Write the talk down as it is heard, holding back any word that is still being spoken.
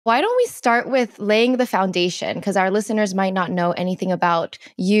Why don't we start with laying the foundation? Because our listeners might not know anything about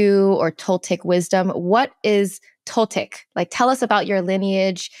you or Toltec wisdom. What is Toltec? Like, tell us about your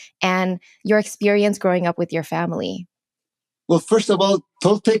lineage and your experience growing up with your family. Well, first of all,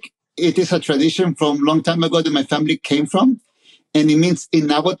 Toltec, it is a tradition from long time ago that my family came from, and it means in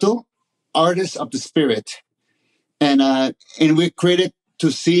Nahuatl, artist of the spirit. And we're created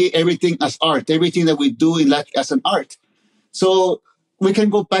to see everything as art, everything that we do in life as an art. So we can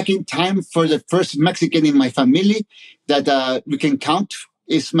go back in time for the first Mexican in my family that we can count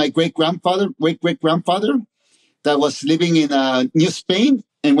is my great great great grandfather that was living in New Spain.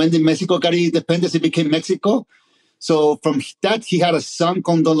 And when the Mexico got independence, it became Mexico. So from that, he had a son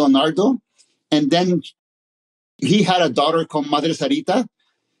called Don Leonardo. And then he had a daughter called Madre Sarita.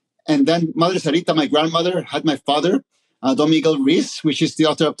 And then Madre Sarita, my grandmother, had my father, Don Miguel Ruiz, which is the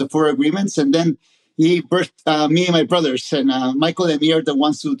author of the Four Agreements. And then he birthed me and my brothers. And Michael and me are the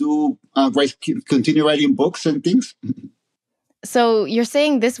ones who do continue writing books and things. So you're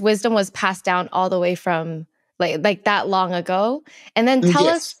saying this wisdom was passed down all the way from like that long ago? And then tell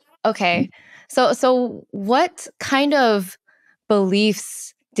us, okay, so what kind of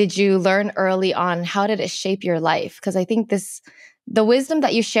beliefs did you learn early on? How did it shape your life? Because I think the wisdom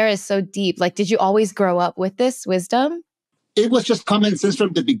that you share is so deep. Like, did you always grow up with this wisdom? It was just common sense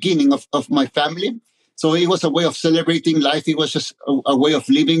from the beginning of my family. So it was a way of celebrating life. It was just a way of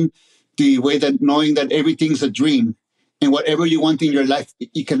living, the way that knowing that everything's a dream and whatever you want in your life,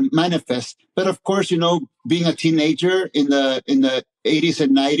 it can manifest. But of course, being a teenager in the 80s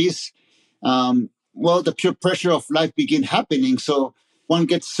and 90s, the pure pressure of life began happening. So one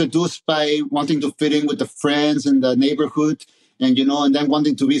gets seduced by wanting to fit in with the friends and the neighborhood and then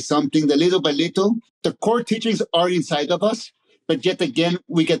wanting to be something. The little by little, the core teachings are inside of us, but yet again,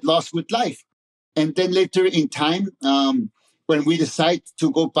 we get lost with life. And then later in time, when we decide to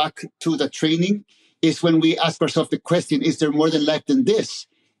go back to the training, is when we ask ourselves the question, is there more than life than this?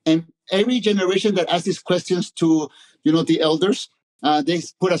 And every generation that asks these questions to, the elders, they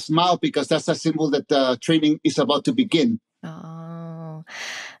put a smile because that's a symbol that the training is about to begin. Oh,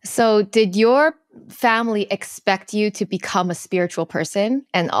 so did your family expect you to become a spiritual person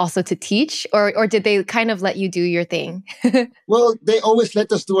and also to teach, or did they kind of let you do your thing? Well, they always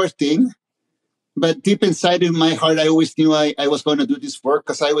let us do our thing. But deep inside in my heart, I always knew I was going to do this work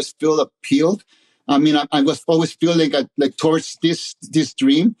because I always feel appealed. I mean, I was always feeling like towards this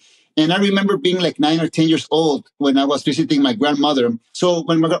dream. And I remember being like 9 or 10 years old when I was visiting my grandmother. So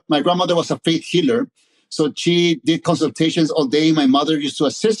when my grandmother was a faith healer, so she did consultations all day. My mother used to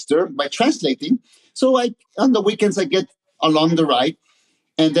assist her by translating. So on the weekends, I get along the ride.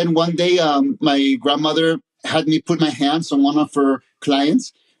 And then one day, my grandmother had me put my hands on one of her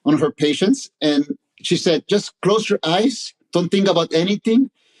clients, one of her patients. And she said, just close your eyes. Don't think about anything.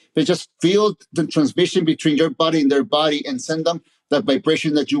 But just feel the transmission between your body and their body and send them that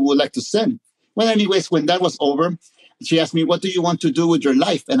vibration that you would like to send. Well, anyways, when that was over, she asked me, what do you want to do with your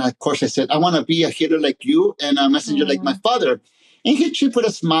life? And of course, I said, I want to be a healer like you and a messenger like my father. And she put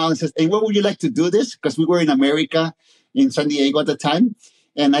a smile and says, hey, where would you like to do this? Because we were in America, in San Diego at the time.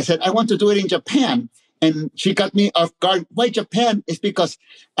 And I said, I want to do it in Japan. And she got me off guard. Why Japan? It's because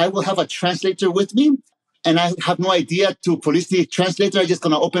I will have a translator with me. And I have no idea to police the translator. I'm just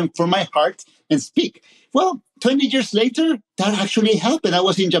going to open from my heart and speak. Well, 20 years later, that actually happened. I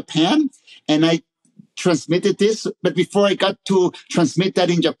was in Japan and I transmitted this. But before I got to transmit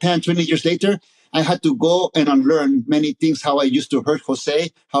that in Japan 20 years later, I had to go and unlearn many things, how I used to hurt Jose,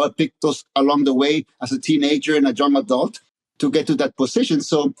 how I picked those along the way as a teenager and a young adult to get to that position.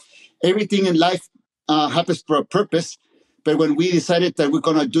 So everything in life happens for a purpose. But when we decided that we're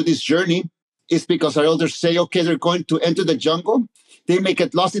going to do this journey, it's because our elders say, okay, they're going to enter the jungle. They may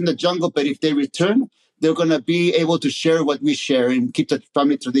get lost in the jungle, but if they return, they're going to be able to share what we share and keep the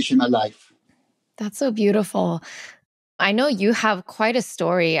family tradition alive. That's so beautiful. I know you have quite a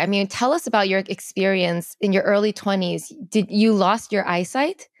story. I mean, tell us about your experience in your early 20s. Did you lost your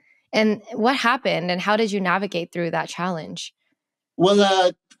eyesight? And what happened and how did you navigate through that challenge?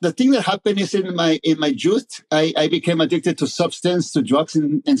 Well, the thing that happened is in my youth, I became addicted to substance, to drugs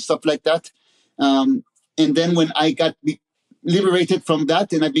and stuff like that. And then when I got liberated from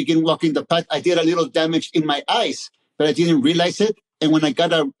that and I began walking the path, I did a little damage in my eyes, but I didn't realize it. And when I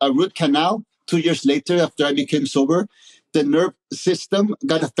got a root canal 2 years later, after I became sober, the nerve system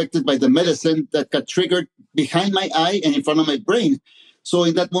got affected by the medicine that got triggered behind my eye and in front of my brain. So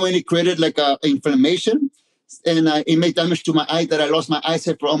in that moment, it created like an inflammation and it made damage to my eye that I lost my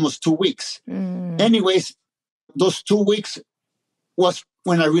eyesight for almost 2 weeks. Anyways, those 2 weeks was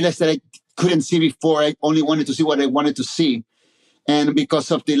when I realized that I couldn't see before. I only wanted to see what I wanted to see. And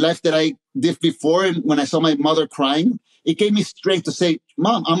because of the life that I lived before, and when I saw my mother crying, it gave me strength to say,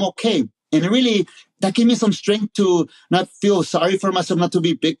 Mom, I'm okay. And really, that gave me some strength to not feel sorry for myself, not to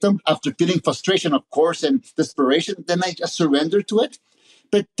be victim. After feeling frustration, of course, and desperation, then I just surrendered to it.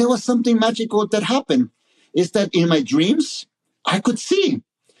 But there was something magical that happened. Is that in my dreams, I could see.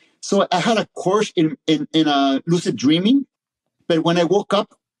 So I had a course in lucid dreaming. But when I woke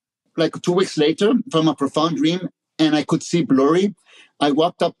up, like 2 weeks later, from a profound dream, and I could see blurry, I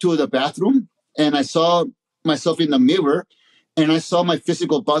walked up to the bathroom and I saw myself in the mirror, and I saw my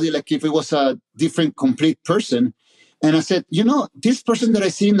physical body like if it was a different, complete person. And I said, this person that I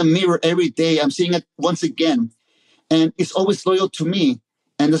see in the mirror every day, I'm seeing it once again. And it's always loyal to me.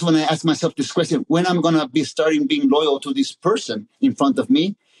 And that's when I ask myself this question, when I'm going to be starting being loyal to this person in front of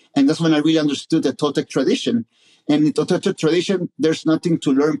me. And that's when I really understood the Toltec tradition. And in the Toltec tradition, there's nothing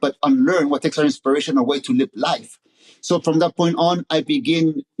to learn but unlearn what takes our inspiration away to live life. So from that point on, I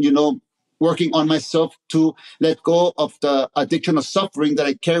begin, working on myself to let go of the addiction of suffering that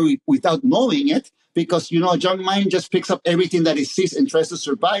I carry without knowing it. Because, a young mind just picks up everything that it sees and tries to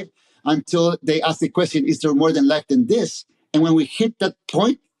survive until they ask the question, is there more than life than this? And when we hit that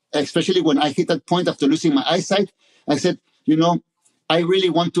point, especially when I hit that point after losing my eyesight, I said, I really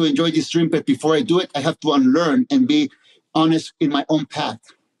want to enjoy this dream, but before I do it, I have to unlearn and be honest in my own path.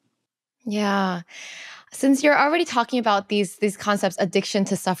 Yeah. Since you're already talking about these concepts, addiction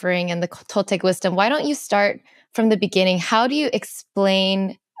to suffering and the Toltec wisdom, why don't you start from the beginning? How do you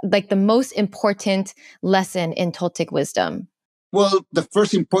explain the most important lesson in Toltec wisdom? Well, the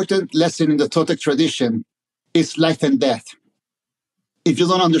first important lesson in the Toltec tradition is life and death. If you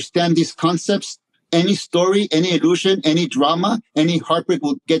don't understand these concepts, any story, any illusion, any drama, any heartbreak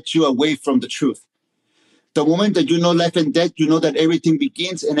will get you away from the truth. The moment that you know life and death, you know that everything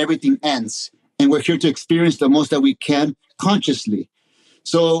begins and everything ends. And we're here to experience the most that we can consciously.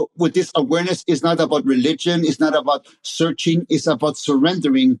 So with this awareness, it's not about religion, it's not about searching, it's about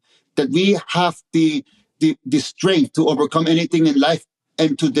surrendering, that we have the strength to overcome anything in life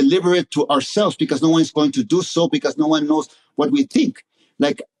and to deliver it to ourselves, because no one is going to do so, because no one knows what we think.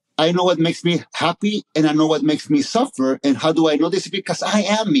 Like, I know what makes me happy and I know what makes me suffer. And how do I know this? Because I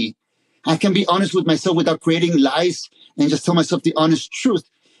am me. I can be honest with myself without creating lies and just tell myself the honest truth.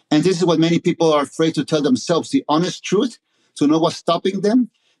 And this is what many people are afraid to tell themselves, the honest truth, to know what's stopping them.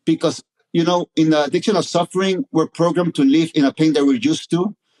 Because, in the addiction of suffering, we're programmed to live in a pain that we're used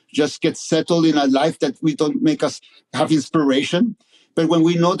to, just get settled in a life that we don't make us have inspiration. But when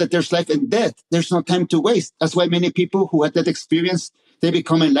we know that there's life and death, there's no time to waste. That's why many people who had that experience, they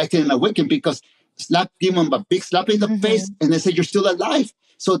become enlightened and awakened, because give them a big slap in the face and they say, you're still alive.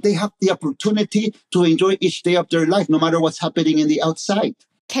 So they have the opportunity to enjoy each day of their life, no matter what's happening in the outside.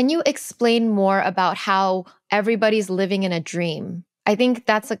 Can you explain more about how everybody's living in a dream? I think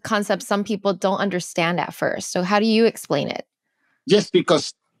that's a concept some people don't understand at first. So how do you explain it? Yes,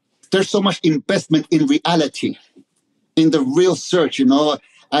 because there's so much investment in reality, in the real search.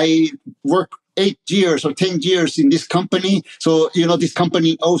 I work 8 years or 10 years in this company. So, this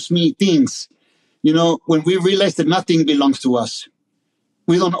company owes me things. When we realize that nothing belongs to us,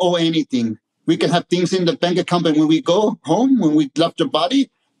 we don't owe anything. We can have things in the bank account, and when we go home, when we left the body,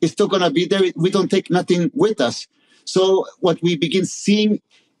 it's still going to be there. We don't take nothing with us. So what we begin seeing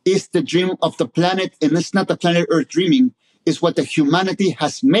is the dream of the planet, and it's not the planet Earth dreaming, it's what the humanity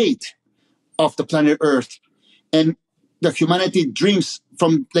has made of the planet Earth. And the humanity dreams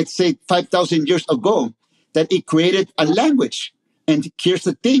from, let's say, 5,000 years ago, that it created a language. And here's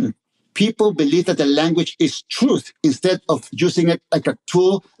the thing. People believe that the language is truth. Instead of using it like a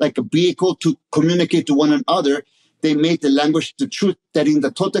tool, like a vehicle to communicate to one another, they made the language the truth. That in the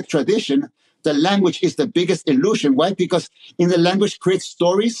Toltec tradition, the language is the biggest illusion. Why? Because in the language creates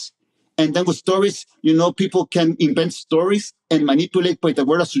stories. And then with stories, people can invent stories and manipulate by the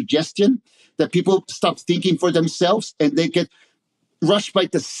word of suggestion, that people stop thinking for themselves and they get rushed by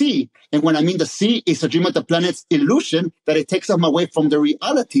the sea. And when I mean the sea, is a dream of the planet's illusion, that it takes them away from the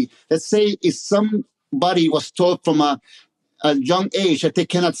reality. Let's say if somebody was told from a young age that they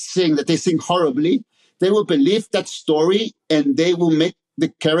cannot sing, that they sing horribly, they will believe that story and they will make the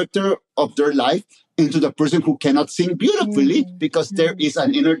character of their life into the person who cannot sing beautifully, because there is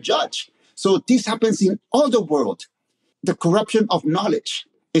an inner judge. So this happens in all the world. The corruption of knowledge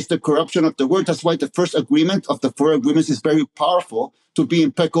is the corruption of the word. That's why the first agreement of the 4 agreements is very powerful, to be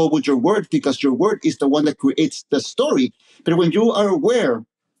impeccable with your word, because your word is the one that creates the story. But when you are aware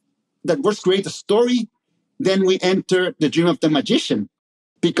that words create a story, then we enter the dream of the magician,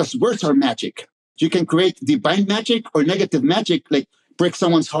 because words are magic. You can create divine magic or negative magic, like break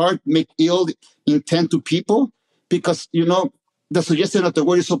someone's heart, make ill intent to people, because, the suggestion of the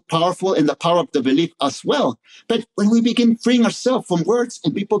word is so powerful, and the power of the belief as well. But when we begin freeing ourselves from words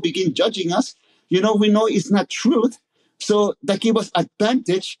and people begin judging us, we know it's not truth. So that gives us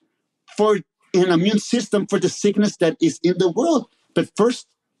advantage for an immune system for the sickness that is in the world. But first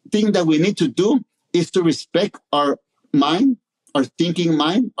thing that we need to do is to respect our mind, our thinking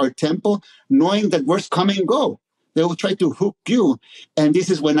mind, our temple, knowing that words come and go. They will try to hook you. And this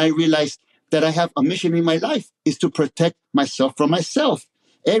is when I realized that I have a mission in my life, is to protect myself from myself.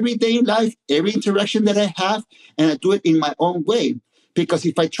 Every day in life, every interaction that I have, and I do it in my own way. Because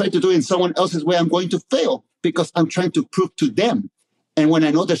if I try to do it in someone else's way, I'm going to fail because I'm trying to prove to them. And when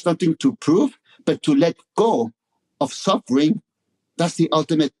I know there's nothing to prove, but to let go of suffering, that's the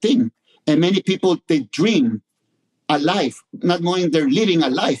ultimate thing. And many people, they dream a life, not knowing they're living a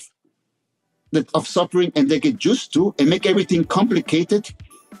life of suffering, and they get used to and make everything complicated.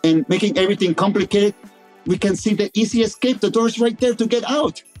 And making everything complicated, we can see the easy escape. The door is right there to get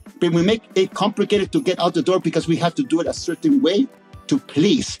out. But we make it complicated to get out the door because we have to do it a certain way to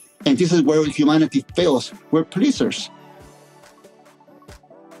please. And this is where humanity fails. We're pleasers.